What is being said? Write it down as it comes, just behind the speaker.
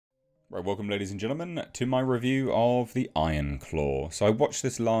Right, welcome ladies and gentlemen to my review of the Iron Claw. So I watched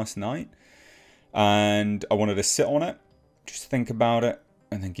this last night and I wanted to sit on it, just think about it,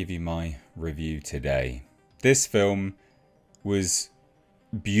 and then give you my review today. This film was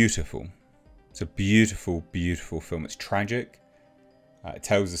beautiful. It's a beautiful, beautiful film. It's tragic. It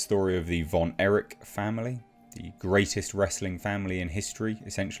tells the story of the Von Erich family, the greatest wrestling family in history,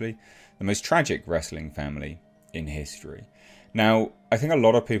 essentially. The most tragic wrestling family in history. Now, I think a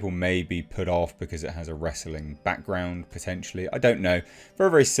lot of people may be put off because it has a wrestling background, potentially. I don't know.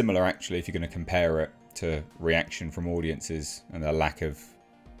 Very, very similar, actually, if you're going to compare it to reaction from audiences and their lack of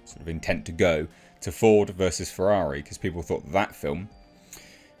sort of intent to go, to Ford versus Ferrari, because people thought that film,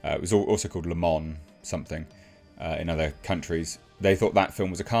 it was also called Le Mans something in other countries, they thought that film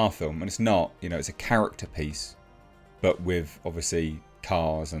was a car film, and it's not. You know, it's a character piece, but with, obviously,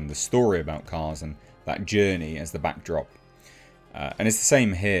 cars and the story about cars and that journey as the backdrop. And it's the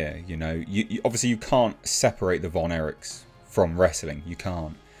same here, you know. Obviously you can't separate the Von Erichs from wrestling. You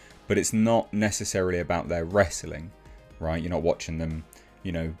can't. But it's not necessarily about their wrestling, right? You're not watching them,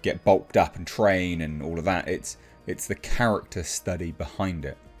 you know, get bulked up and train and all of that. It's the character study behind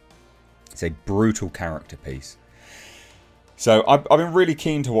it. It's a brutal character piece. So I've been really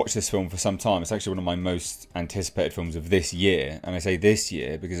keen to watch this film for some time. It's actually one of my most anticipated films of this year. And I say this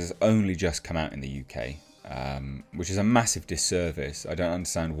year because it's only just come out in the UK. Which is a massive disservice. I don't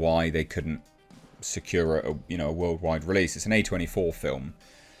understand why they couldn't secure a worldwide release. It's an A24 film,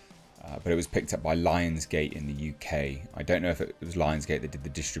 but it was picked up by Lionsgate in the UK. I don't know if it was Lionsgate that did the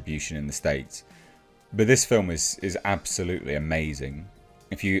distribution in the States, but this film is absolutely amazing.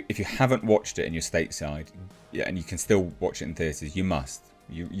 If you haven't watched it in your stateside, yeah, and you can still watch it in theatres, you must.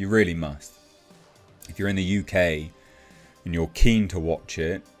 You really must. If you're in the UK and you're keen to watch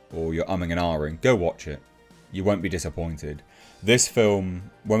it, or you're umming and ahhing, go watch it. You won't be disappointed. This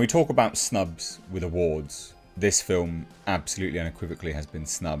film, when we talk about snubs with awards, this film absolutely unequivocally has been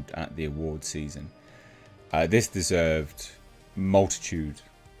snubbed at the award season. This deserved multitude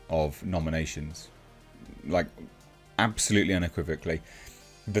of nominations. Like, absolutely unequivocally.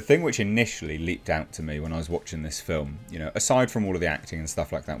 The thing which initially leaped out to me when I was watching this film, you know, aside from all of the acting and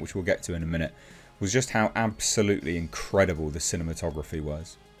stuff like that, which we'll get to in a minute, was just how absolutely incredible the cinematography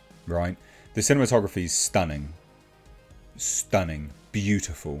was, right? The cinematography is stunning. Stunning.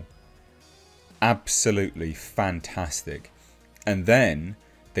 Beautiful. Absolutely fantastic. And then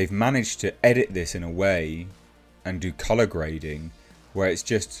they've managed to edit this in a way and do colour grading where it's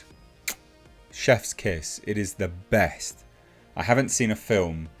just chef's kiss. It is the best. I haven't seen a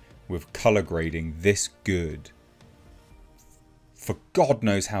film with colour grading this good for God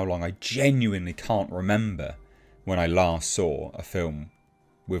knows how long. I genuinely can't remember when I last saw a film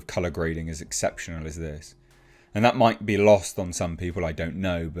with colour grading as exceptional as this. And that might be lost on some people, I don't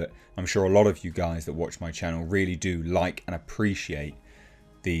know, but I'm sure a lot of you guys that watch my channel really do like and appreciate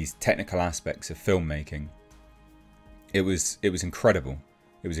these technical aspects of filmmaking. It was incredible.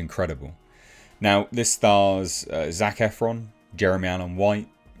 It was incredible. Now, this stars Zac Efron, Jeremy Allen White,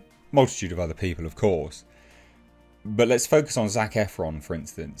 multitude of other people, of course. But let's focus on Zac Efron, for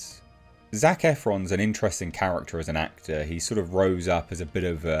instance. Zac Efron's an interesting character as an actor. He sort of rose up as a bit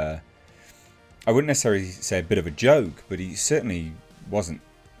of a... I wouldn't necessarily say a bit of a joke, but he certainly wasn't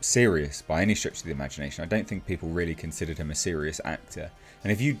serious by any stretch of the imagination. I don't think people really considered him a serious actor.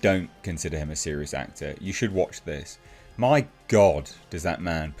 And if you don't consider him a serious actor, you should watch this. My God, does that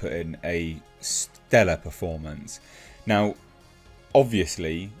man put in a stellar performance. Now,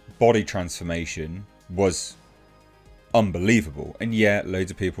 obviously, body transformation was unbelievable, and yeah,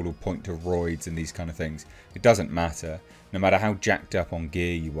 loads of people will point to roids and these kind of things. It doesn't matter. No matter how jacked up on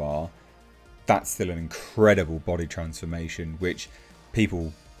gear you are, that's still an incredible body transformation which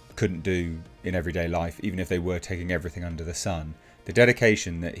people couldn't do in everyday life, even if they were taking everything under the sun. The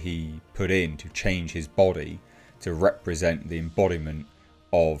dedication that he put in to change his body to represent the embodiment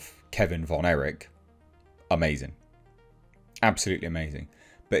of Kevin Von Erich, amazing. Absolutely amazing.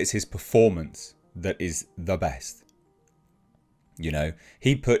 But it's his performance that is the best. You know,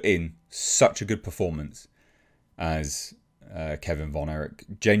 he put in such a good performance as Kevin Von Erich.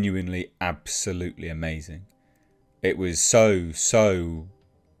 Genuinely, absolutely amazing. It was so...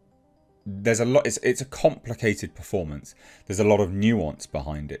 There's a lot... It's a complicated performance. There's a lot of nuance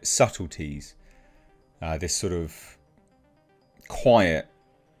behind it. Subtleties. This sort of quiet,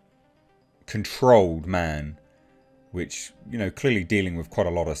 controlled man, which, you know, clearly dealing with quite a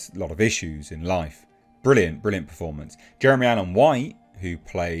lot of issues in life. Brilliant, brilliant performance. Jeremy Allen White, who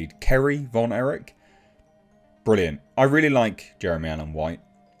played Kerry Von Erich, brilliant. I really like Jeremy Allen White.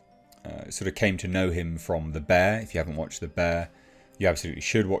 Sort of came to know him from The Bear. If you haven't watched The Bear, You absolutely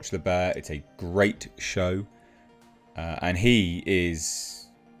should watch The Bear. It's a great show. And he is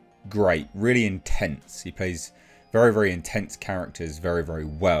great. Really intense. He plays very, very intense characters very, very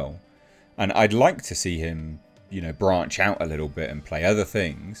well. And I'd like to see him, you know, branch out a little bit and play other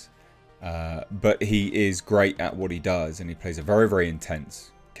things. But he is great at what he does. And he plays a very, very intense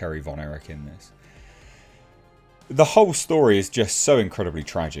Kerry Von Erich in this. The whole story is just so incredibly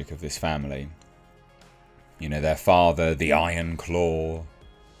tragic of this family. You know, their father, the Iron Claw,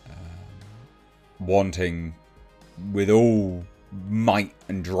 wanting with all might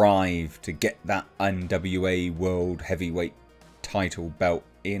and drive to get that NWA World Heavyweight title belt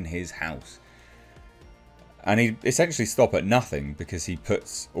in his house. And he essentially stopped at nothing because he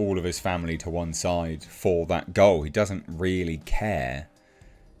puts all of his family to one side for that goal. He doesn't really care.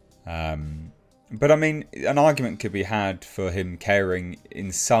 But I mean, an argument could be had for him caring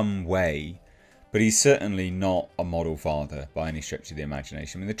in some way. But he's certainly not a model father by any stretch of the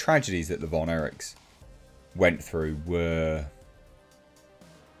imagination. I mean, the tragedies that the Von Erichs went through were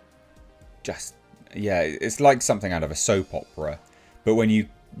just, yeah, it's like something out of a soap opera. But when you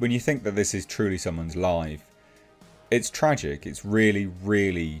think that this is truly someone's life, it's tragic. It's really,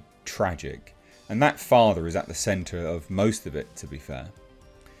 really tragic. And that father is at the centre of most of it, to be fair.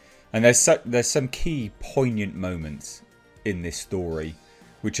 And there's some key poignant moments in this story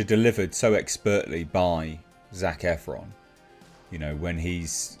which are delivered so expertly by Zac Efron. You know, when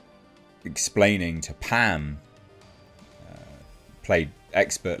he's explaining to Pam, played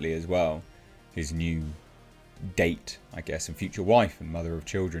expertly as well, his new date, I guess, and future wife and mother of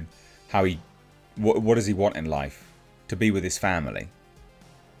children, how what does he want in life? To be with his family.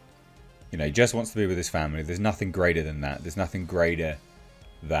 You know, he just wants to be with his family. There's nothing greater than that. There's nothing greater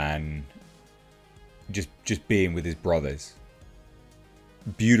than just being with his brothers.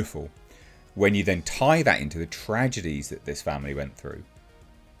 Beautiful. When you then tie that into the tragedies that this family went through,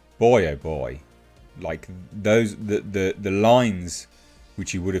 boy oh boy, like those the lines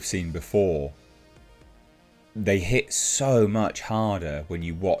which you would have seen before, they hit so much harder when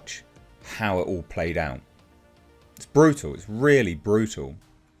you watch how it all played out. It's brutal. It's really brutal,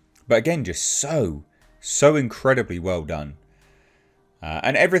 but again, just so incredibly well done.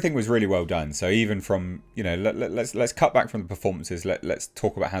 And everything was really well done. So even from, you know, let's cut back from the performances. Let's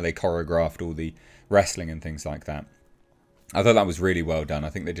talk about how they choreographed all the wrestling and things like that. I thought that was really well done.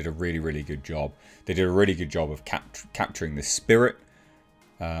 I think they did a really, really good job. They did a really good job of capturing the spirit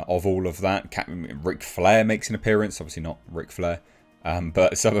of all of that. Ric Flair makes an appearance. Obviously not Ric Flair,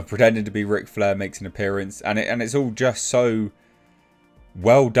 but someone pretending to be Ric Flair makes an appearance. And it's all just so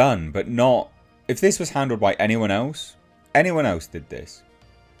well done. But not... If this was handled by anyone else did this,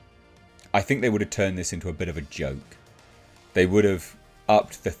 I think they would have turned this into a bit of a joke. They would have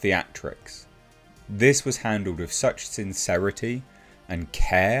upped the theatrics. This was handled with such sincerity and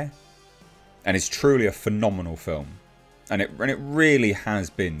care, and it's truly a phenomenal film. And it really has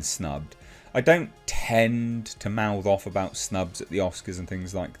been snubbed. I don't tend to mouth off about snubs at the Oscars and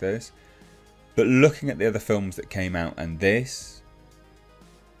things like this, but looking at the other films that came out and this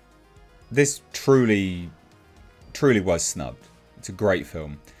truly was snubbed. It's a great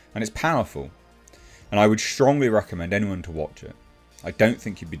film and it's powerful, and I would strongly recommend anyone to watch it. I don't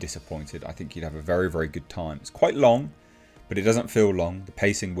think you'd be disappointed. I think you'd have a very, very good time. It's quite long, but it doesn't feel long. The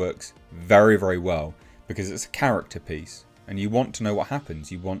pacing works very, very well because it's a character piece and you want to know what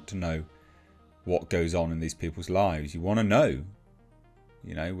happens. You want to know what goes on in these people's lives. You want to know,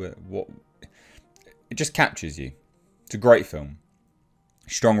 you know, what it just captures you. It's a great film.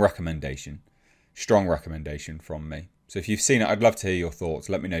 Strong recommendation from me. So if you've seen it, I'd love to hear your thoughts.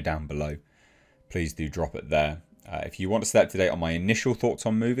 Let me know down below. Please do drop it there. If you want to stay up to date on my initial thoughts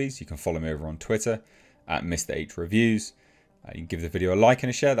on movies, you can follow me over on Twitter at Mr. H Reviews. You can give the video a like and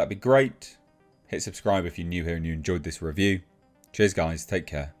a share. That'd be great. Hit subscribe if you're new here and you enjoyed this review. Cheers, guys. Take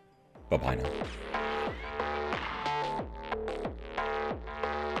care. Bye-bye now.